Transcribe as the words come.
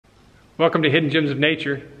Welcome to Hidden Gems of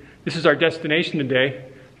Nature. This is our destination today.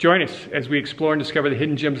 Join us as we explore and discover the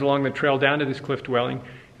hidden gems along the trail down to this cliff dwelling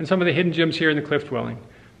and some of the hidden gems here in the cliff dwelling.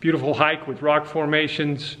 Beautiful hike with rock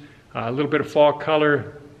formations, a little bit of fall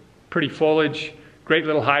color, pretty foliage, great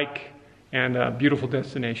little hike, and a beautiful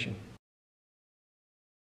destination.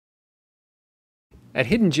 At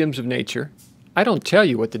Hidden Gems of Nature, I don't tell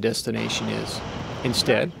you what the destination is.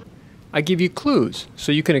 Instead, I give you clues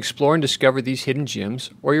so you can explore and discover these hidden gems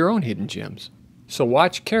or your own hidden gems. So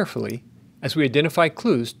watch carefully as we identify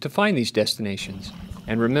clues to find these destinations.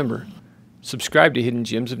 And remember, subscribe to Hidden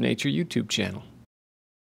Gems of Nature YouTube channel.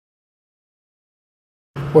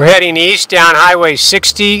 We're heading east down Highway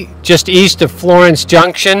 60, just east of Florence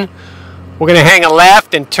Junction. We're going to hang a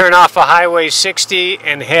left and turn off of Highway 60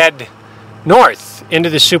 and head north into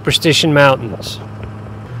the Superstition Mountains.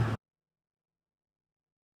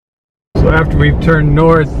 So after we've turned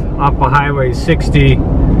north off of Highway 60,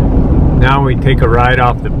 now we take a ride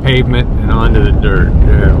off the pavement and onto the dirt.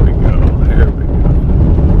 There we go, there we go.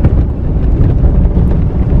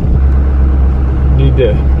 Need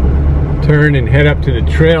to turn and head up to the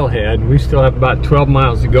trailhead. We still have about 12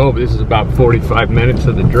 miles to go, but this is about 45 minutes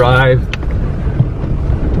of the drive.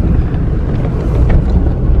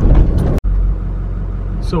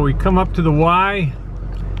 So we come up to the Y.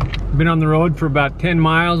 Been on the road for about 10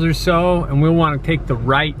 miles or so, and we'll want to take the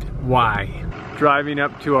right Y. Driving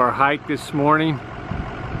up to our hike this morning.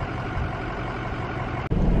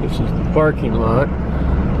 This is the parking lot.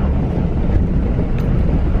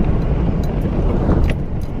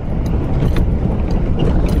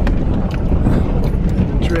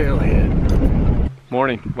 Trailhead.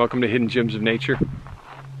 Morning, welcome to Hidden Gems of Nature.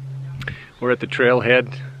 We're at the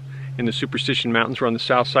trailhead in the Superstition Mountains. We're on the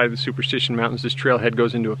south side of the Superstition Mountains. This trailhead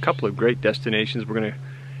goes into a couple of great destinations. We're going to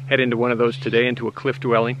head into one of those today, into a cliff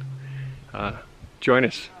dwelling. Join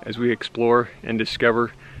us as we explore and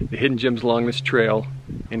discover the hidden gems along this trail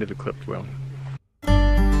into the cliff dwelling.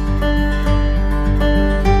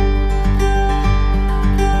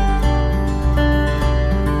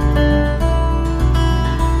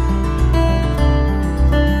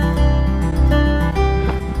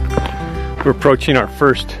 We're approaching our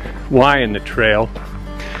first Y in the trail.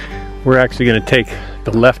 We're actually going to take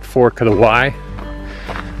the left fork of the Y.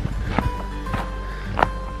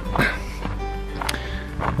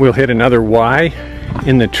 We'll hit another Y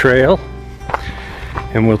in the trail,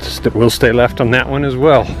 and we'll stay left on that one as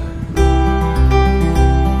well.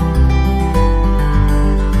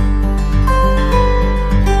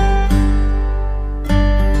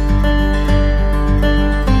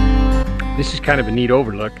 This is kind of a neat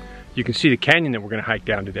overlook. You can see the canyon that we're going to hike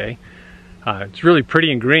down today. It's really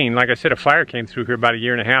pretty and green. Like I said, a fire came through here about a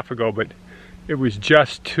year and a half ago, but it was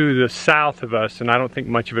just to the south of us, and I don't think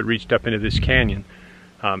much of it reached up into this canyon.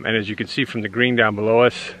 And as you can see from the green down below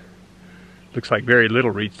us, looks like very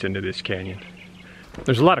little reached into this canyon.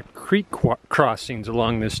 There's a lot of creek crossings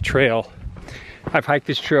along this trail. I've hiked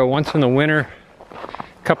this trail once in the winter,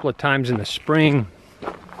 a couple of times in the spring,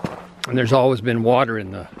 and there's always been water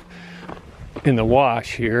in the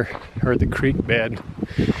wash here, or the creek bed.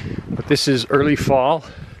 But this is early fall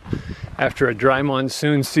after a dry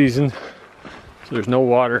monsoon season, so there's no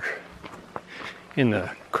water in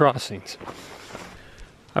the crossings.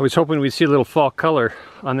 I was hoping we'd see a little fall color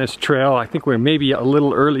on this trail. I think we're maybe a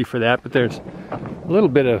little early for that, but there's a little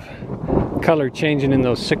bit of color changing in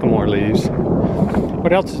those sycamore leaves.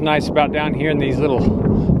 What else is nice about down here in these little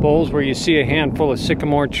bowls where you see a handful of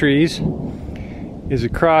sycamore trees is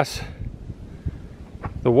across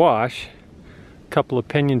the wash, a couple of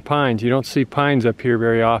pinyon pines. You don't see pines up here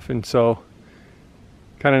very often, so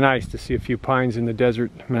kind of nice to see a few pines in the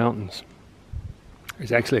desert mountains.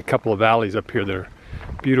 There's actually a couple of valleys up here that are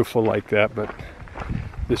beautiful like that, but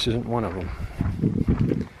this isn't one of them.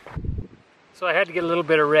 So I had to get a little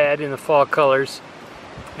bit of red in the fall colors,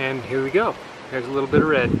 and here we go. There's a little bit of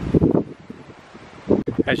red.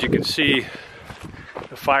 As you can see,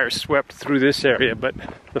 the fire swept through this area, but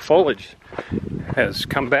the foliage has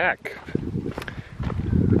come back.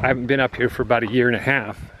 I haven't been up here for about a year and a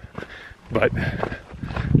half, but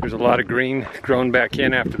there's a lot of green grown back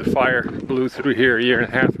in after the fire blew through here a year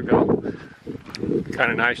and a half ago.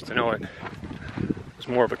 Kind of nice to know it was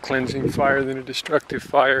more of a cleansing fire than a destructive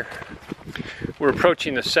fire. We're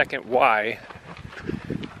approaching the second Y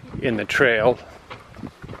in the trail,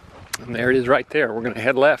 and there it is right there. We're going to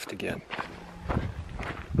head left again.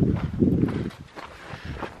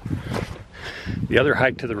 The other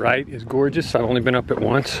hike to the right is gorgeous. I've only been up it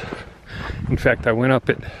once. In fact, I went up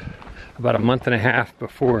it about a month and a half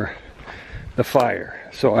before the fire.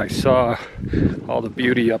 So I saw all the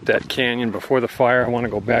beauty up that canyon before the fire. I want to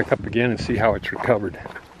go back up again and see how it's recovered.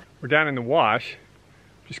 We're down in the wash,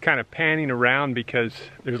 just kind of panning around because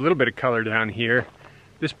there's a little bit of color down here.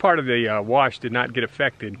 This part of the wash did not get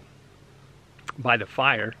affected by the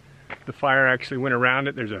fire. The fire actually went around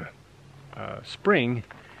it. There's a spring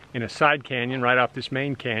in a side canyon right off this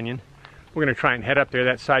main canyon. We're going to try and head up there.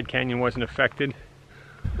 That side canyon wasn't affected.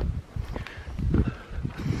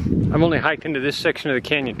 I've only hiked into this section of the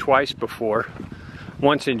canyon twice before.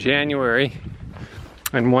 Once in January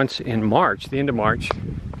and once in March, the end of March.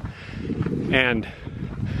 And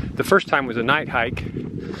the first time was a night hike,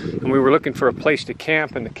 and we were looking for a place to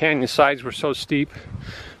camp, and the canyon sides were so steep.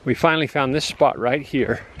 We finally found this spot right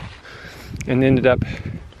here and ended up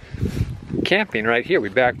camping right here. We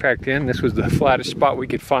backpacked in. This was the flattest spot we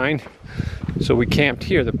could find, so we camped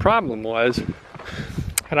here. The problem was,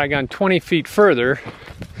 had I gone 20 feet further,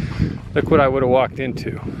 look what I would have walked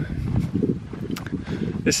into.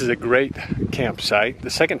 This is a great campsite. The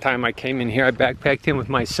second time I came in here, I backpacked in with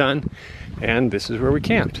my son, and this is where we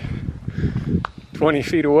camped. 20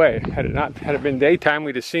 feet away. Had it been daytime,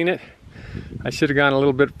 we'd have seen it. I should have gone a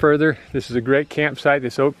little bit further. This is a great campsite.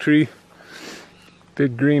 This oak tree,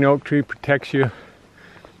 big green oak tree, protects you.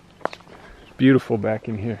 It's beautiful back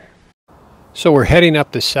in here. So we're heading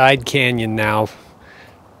up the side canyon now.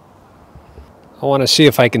 I want to see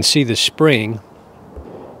if I can see the spring.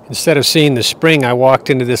 Instead of seeing the spring, I walked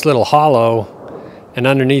into this little hollow, and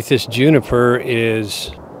underneath this juniper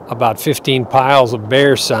is about 15 piles of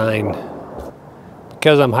bear sign.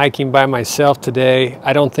 Because I'm hiking by myself today,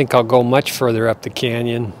 I don't think I'll go much further up the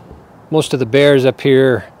canyon. Most of the bears up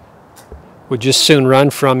here would just soon run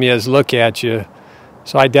from you as look at you,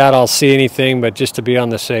 so I doubt I'll see anything, but just to be on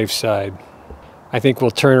the safe side, I think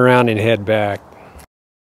we'll turn around and head back.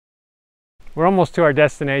 We're almost to our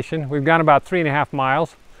destination. We've gone about 3.5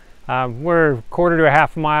 miles. We're a quarter to a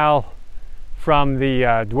half mile from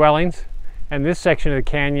the dwellings, and this section of the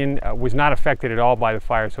canyon was not affected at all by the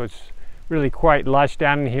fire, so it's really quite lush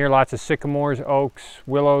down in here. Lots of sycamores, oaks,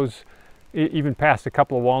 willows, even past a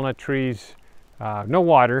couple of walnut trees. No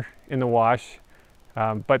water in the wash,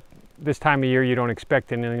 but this time of year you don't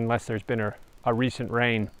expect anything unless there's been a recent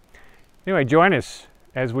rain. Anyway, join us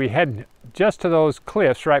as we head just to those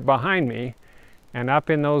cliffs right behind me, and up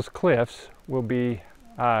in those cliffs will be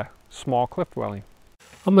a small cliff dwelling.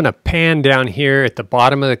 I'm going to pan down here at the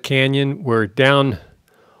bottom of the canyon. We're down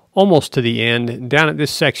almost to the end. Down at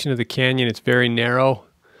this section of the canyon, it's very narrow.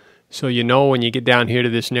 So you know when you get down here to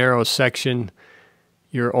this narrow section,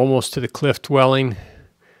 you're almost to the cliff dwelling.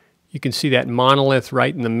 You can see that monolith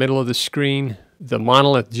right in the middle of the screen. The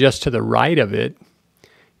monolith just to the right of it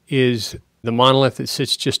is the monolith that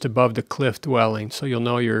sits just above the cliff dwelling. So you'll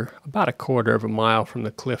know you're about a quarter of a mile from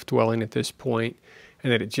the cliff dwelling at this point,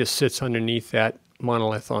 and that it just sits underneath that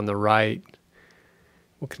monolith on the right.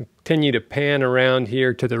 We'll continue to pan around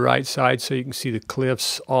here to the right side so you can see the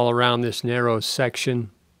cliffs all around this narrow section.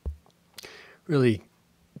 Really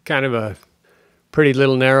kind of a pretty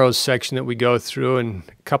little narrow section that we go through, and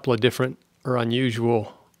a couple of different or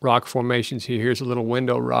unusual rock formations here. Here's a little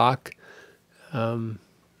window rock.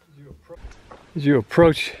 As you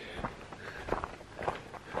approach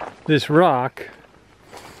this rock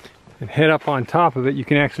and head up on top of it, you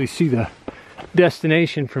can actually see the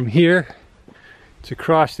destination from here. It's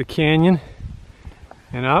across the canyon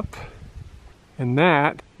and up, and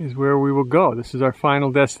that is where we will go. This is our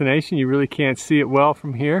final destination. You really can't see it well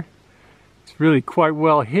from here. It's really quite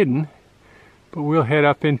well hidden, but we'll head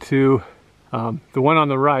up into the one on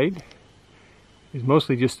the right is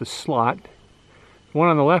mostly just a slot. The one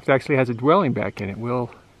on the left actually has a dwelling back in it. We'll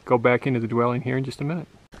go back into the dwelling here in just a minute.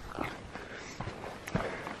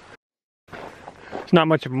 It's not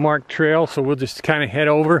much of a marked trail, so we'll just kind of head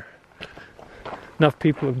over. Enough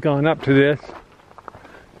people have gone up to this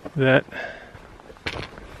that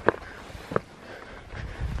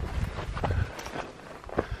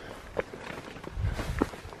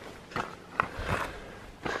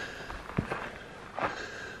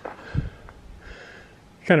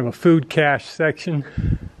kind of a food cache section.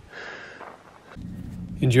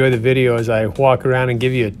 Enjoy the video as I walk around and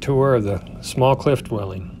give you a tour of the small cliff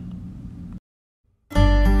dwelling.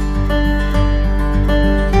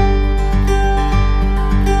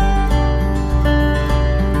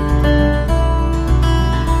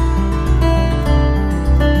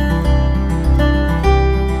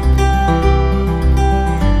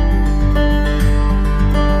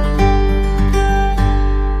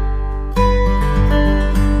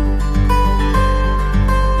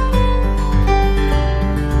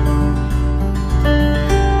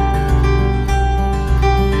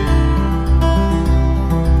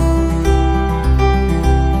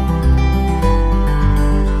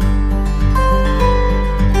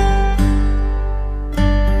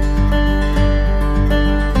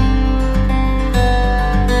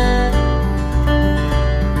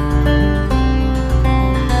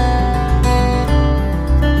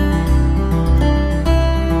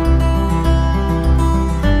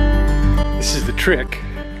 trick.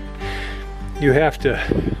 You have to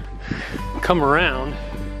come around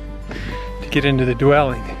to get into the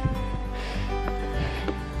dwelling.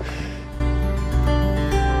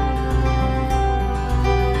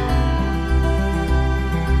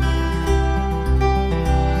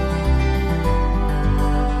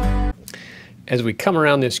 As we come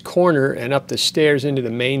around this corner and up the stairs into the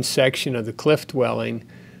main section of the cliff dwelling,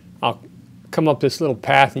 I'll come up this little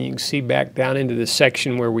path and you can see back down into the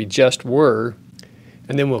section where we just were,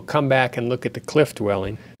 and then we'll come back and look at the cliff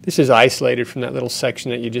dwelling. This is isolated from that little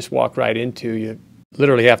section that you just walk right into. You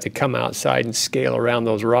literally have to come outside and scale around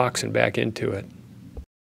those rocks and back into it.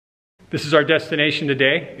 This is our destination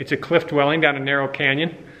today. It's a cliff dwelling down a narrow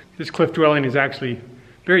canyon. This cliff dwelling is actually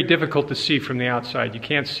very difficult to see from the outside. You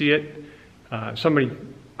can't see it.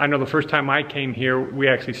 I know the first time I came here, we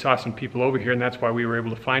actually saw some people over here, and that's why we were able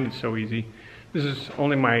to find it so easy. This is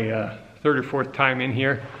only my third or fourth time in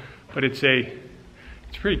here, but it's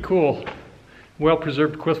pretty cool,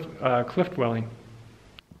 well-preserved cliff dwelling.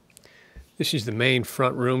 This is the main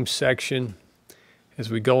front room section. As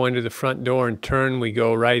we go into the front door and turn, we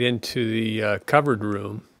go right into the covered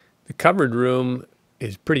room. The covered room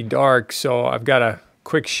is pretty dark, so I've got a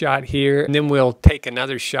quick shot here, and then we'll take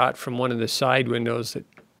another shot from one of the side windows,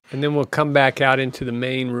 and then we'll come back out into the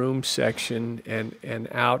main room section and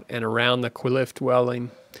out and around the cliff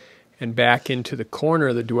dwelling and back into the corner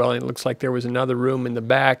of the dwelling. It looks like there was another room in the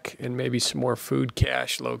back and maybe some more food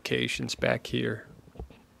cache locations back here.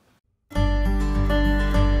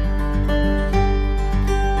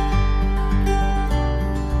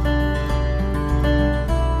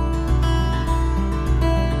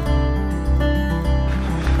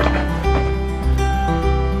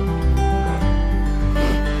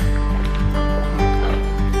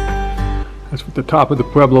 That's what the top of the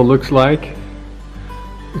pueblo looks like.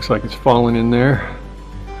 Looks like it's fallen in there.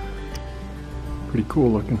 Pretty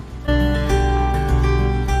cool looking.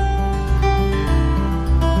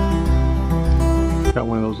 Got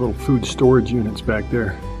one of those little food storage units back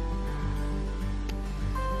there.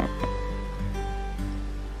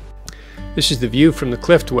 This is the view from the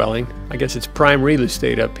cliff dwelling. I guess it's prime real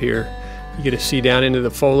estate up here. You get to see down into the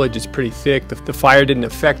foliage. It's pretty thick. The fire didn't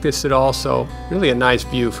affect this at all, so really a nice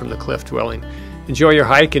view from the cliff dwelling. Enjoy your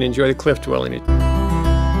hike and enjoy the cliff dwelling.